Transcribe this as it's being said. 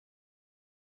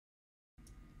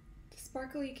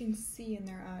sparkle you can see in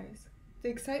their eyes, the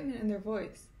excitement in their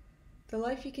voice, the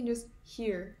life you can just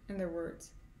hear in their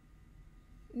words.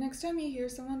 Next time you hear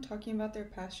someone talking about their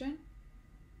passion,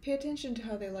 pay attention to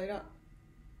how they light up.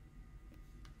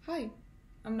 Hi,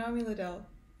 I'm Naomi LeDell,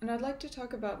 and I'd like to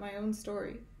talk about my own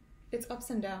story, its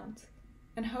ups and downs,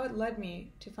 and how it led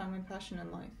me to find my passion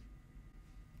in life.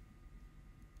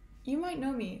 You might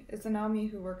know me as the Naomi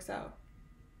who works out.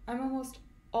 I'm almost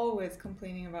always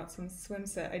complaining about some swim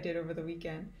set I did over the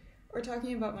weekend, or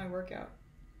talking about my workout.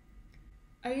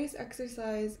 I use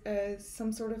exercise as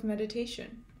some sort of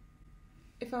meditation.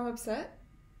 If I'm upset,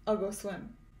 I'll go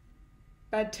swim.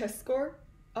 Bad test score?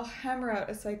 I'll hammer out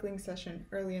a cycling session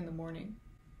early in the morning.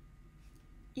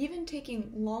 Even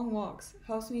taking long walks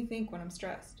helps me think when I'm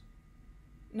stressed.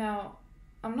 Now,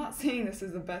 I'm not saying this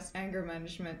is the best anger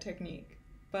management technique,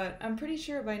 but I'm pretty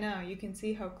sure by now you can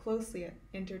see how closely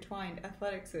intertwined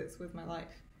athletics is with my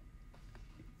life.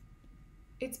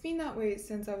 It's been that way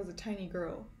since I was a tiny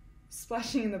girl,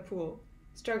 splashing in the pool,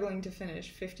 struggling to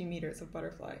finish 50 meters of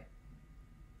butterfly.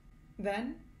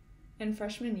 Then, in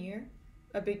freshman year,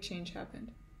 a big change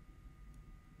happened.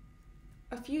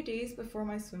 A few days before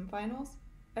my swim finals,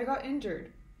 I got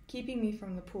injured, keeping me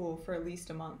from the pool for at least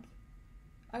a month.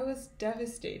 I was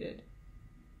devastated.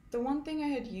 The one thing I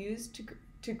had used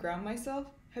to ground myself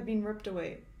had been ripped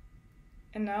away,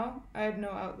 and now I had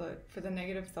no outlet for the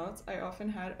negative thoughts I often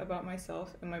had about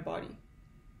myself and my body.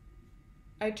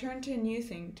 I turned to a new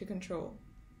thing to control,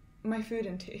 my food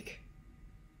intake.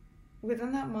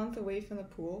 Within that month away from the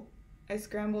pool, I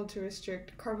scrambled to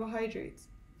restrict carbohydrates,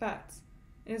 fats,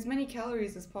 and as many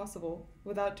calories as possible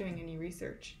without doing any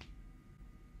research.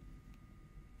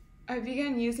 I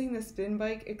began using the spin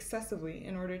bike excessively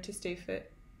in order to stay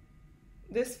fit.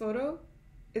 This photo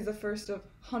is the first of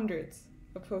hundreds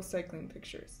of post-cycling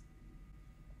pictures.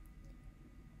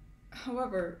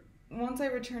 However, once I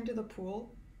returned to the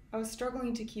pool, I was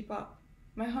struggling to keep up,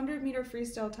 my 100-meter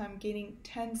freestyle time gaining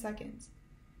 10 seconds.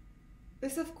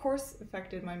 This of course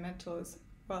affected my mental as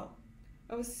well.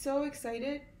 I was so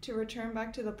excited to return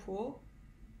back to the pool,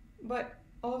 but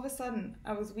all of a sudden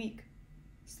I was weak,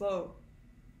 slow,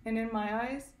 and in my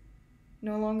eyes,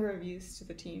 no longer of use to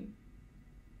the team.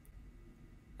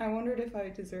 I wondered if I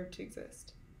deserved to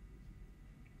exist.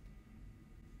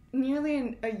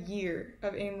 Nearly a year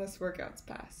of aimless workouts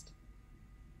passed.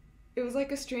 It was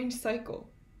like a strange cycle.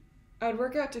 I'd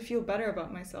work out to feel better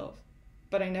about myself,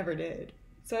 but I never did,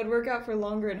 so I'd work out for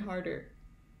longer and harder.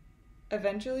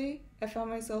 Eventually, I found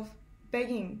myself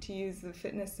begging to use the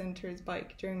fitness center's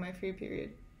bike during my free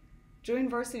period, join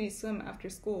varsity swim after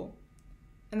school,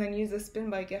 and then use the spin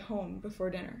bike at home before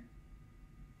dinner.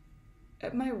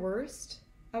 At my worst,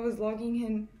 I was logging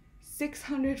in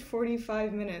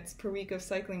 645 minutes per week of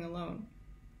cycling alone,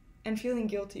 and feeling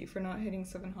guilty for not hitting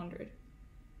 700.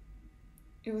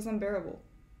 It was unbearable.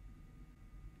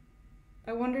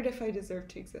 I wondered if I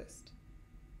deserved to exist.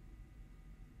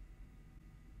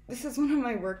 This is one of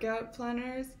my workout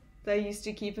planners that I used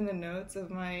to keep in the notes of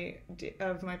my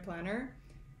planner.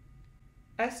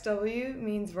 SW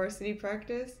means varsity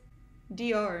practice,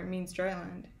 DR means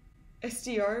dryland,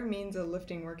 SDR means a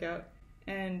lifting workout,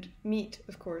 and meet,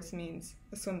 of course, means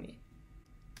a swim meet.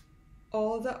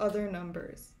 All the other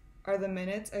numbers are the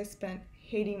minutes I spent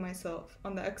hating myself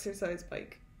on the exercise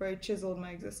bike where I chiseled my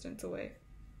existence away.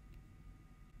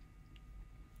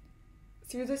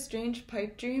 Through the strange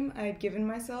pipe dream I had given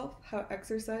myself how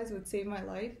exercise would save my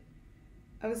life,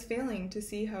 I was failing to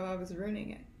see how I was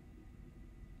ruining it.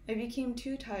 I became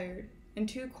too tired and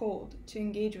too cold to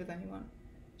engage with anyone,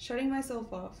 shutting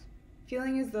myself off,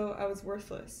 feeling as though I was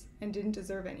worthless and didn't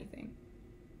deserve anything.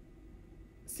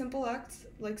 Simple acts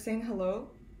like saying hello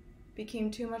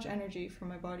became too much energy for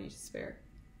my body to spare.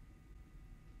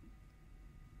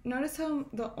 Notice how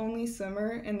the only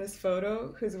swimmer in this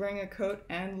photo who's wearing a coat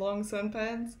and long swim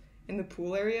pants in the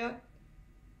pool area?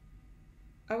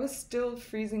 I was still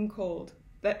freezing cold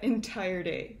that entire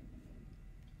day.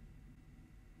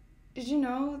 Did you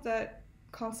know that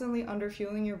constantly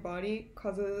underfueling your body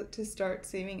causes it to start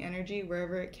saving energy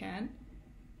wherever it can?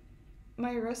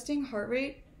 My resting heart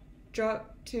rate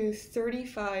dropped to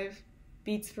 35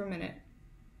 beats per minute,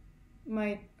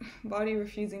 my body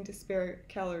refusing to spare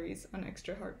calories on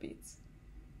extra heartbeats.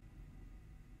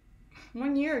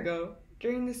 1 year ago,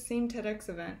 during this same TEDx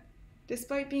event,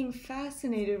 despite being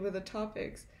fascinated with the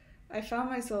topics, I found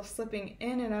myself slipping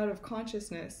in and out of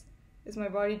consciousness as my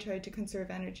body tried to conserve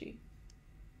energy.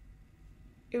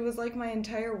 It was like my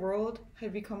entire world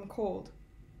had become cold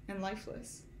and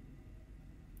lifeless.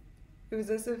 It was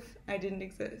as if I didn't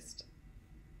exist.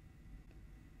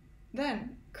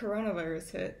 Then,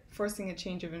 coronavirus hit, forcing a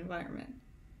change of environment.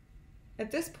 At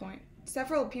this point,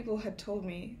 several people had told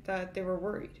me that they were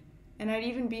worried, and I'd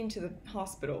even been to the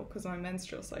hospital because my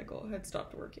menstrual cycle had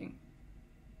stopped working.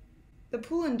 The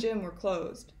pool and gym were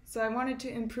closed, so I wanted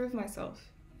to improve myself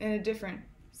in a different,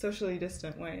 socially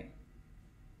distant way.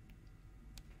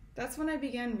 That's when I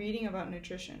began reading about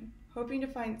nutrition, hoping to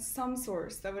find some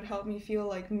source that would help me feel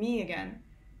like me again,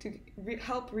 to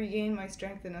help regain my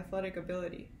strength and athletic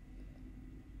ability.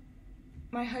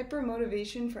 My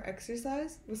hyper-motivation for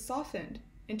exercise was softened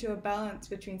into a balance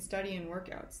between study and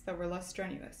workouts that were less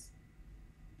strenuous.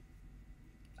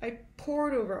 I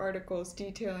pored over articles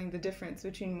detailing the difference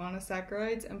between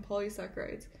monosaccharides and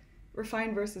polysaccharides,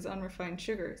 refined versus unrefined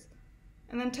sugars,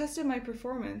 and then tested my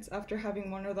performance after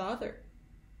having one or the other.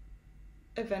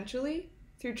 Eventually,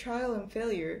 through trial and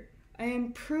failure, I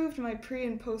improved my pre-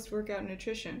 and post-workout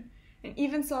nutrition and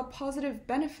even saw positive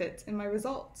benefits in my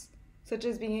results, such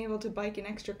as being able to bike an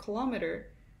extra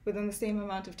kilometer within the same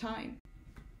amount of time.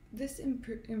 This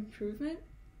improvement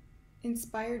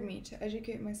inspired me to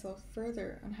educate myself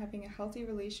further on having a healthy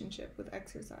relationship with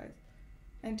exercise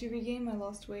and to regain my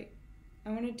lost weight.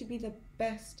 I wanted to be the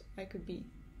best I could be.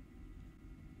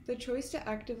 The choice to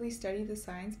actively study the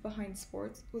science behind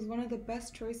sports was one of the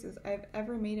best choices I have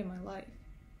ever made in my life.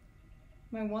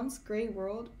 My once gray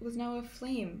world was now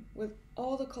aflame with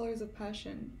all the colors of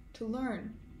passion to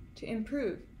learn, to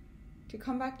improve, to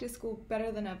come back to school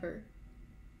better than ever.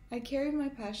 I carried my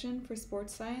passion for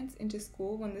sports science into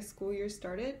school when the school year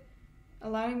started,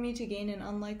 allowing me to gain an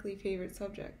unlikely favorite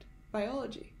subject,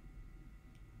 biology.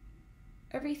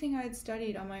 Everything I had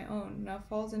studied on my own now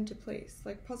falls into place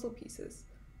like puzzle pieces,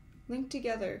 linked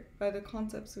together by the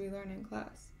concepts we learn in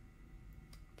class.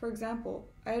 For example,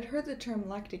 I had heard the term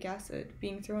lactic acid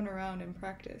being thrown around in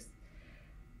practice,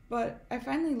 but I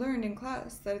finally learned in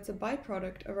class that it's a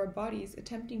byproduct of our bodies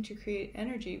attempting to create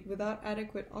energy without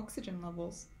adequate oxygen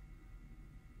levels.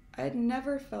 I had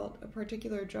never felt a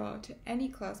particular draw to any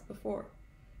class before,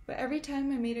 but every time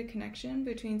I made a connection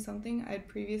between something I had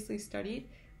previously studied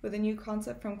with a new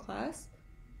concept from class,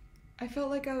 I felt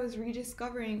like I was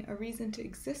rediscovering a reason to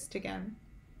exist again.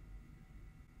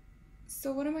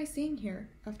 So what am I seeing here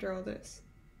after all this?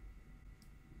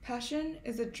 Passion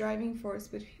is a driving force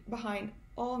behind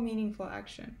all meaningful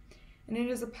action, and it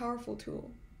is a powerful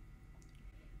tool.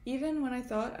 Even when I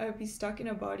thought I would be stuck in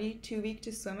a body too weak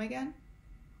to swim again,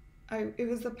 it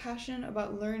was the passion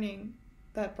about learning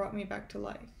that brought me back to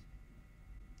life.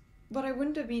 But I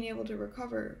wouldn't have been able to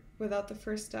recover without the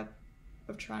first step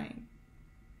of trying.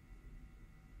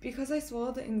 Because I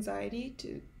swallowed the anxiety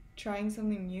to trying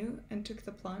something new and took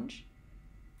the plunge,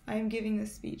 I am giving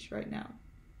this speech right now.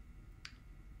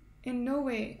 In no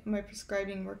way am I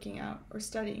prescribing working out or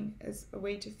studying as a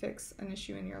way to fix an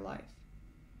issue in your life.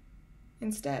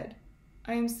 Instead,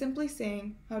 I am simply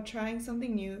saying how trying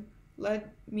something new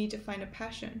led me to find a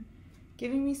passion,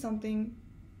 giving me something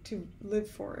to live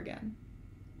for again.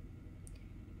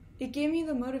 It gave me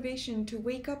the motivation to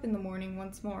wake up in the morning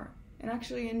once more and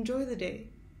actually enjoy the day,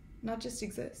 not just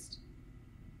exist.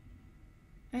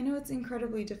 I know it's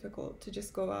incredibly difficult to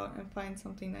just go out and find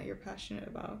something that you're passionate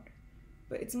about,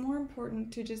 but it's more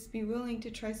important to just be willing to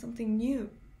try something new.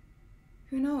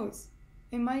 Who knows?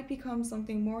 It might become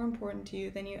something more important to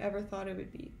you than you ever thought it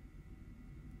would be.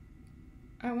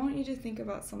 I want you to think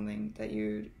about something that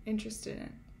you're interested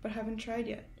in, but haven't tried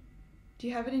yet. Do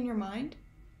you have it in your mind?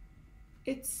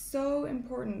 It's so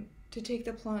important to take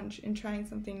the plunge in trying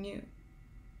something new.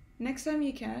 Next time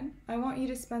you can, I want you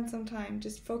to spend some time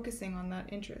just focusing on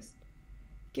that interest.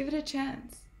 Give it a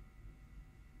chance.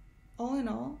 All in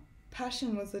all,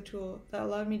 passion was the tool that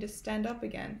allowed me to stand up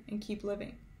again and keep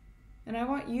living. And I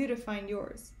want you to find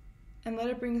yours and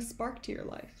let it bring a spark to your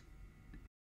life.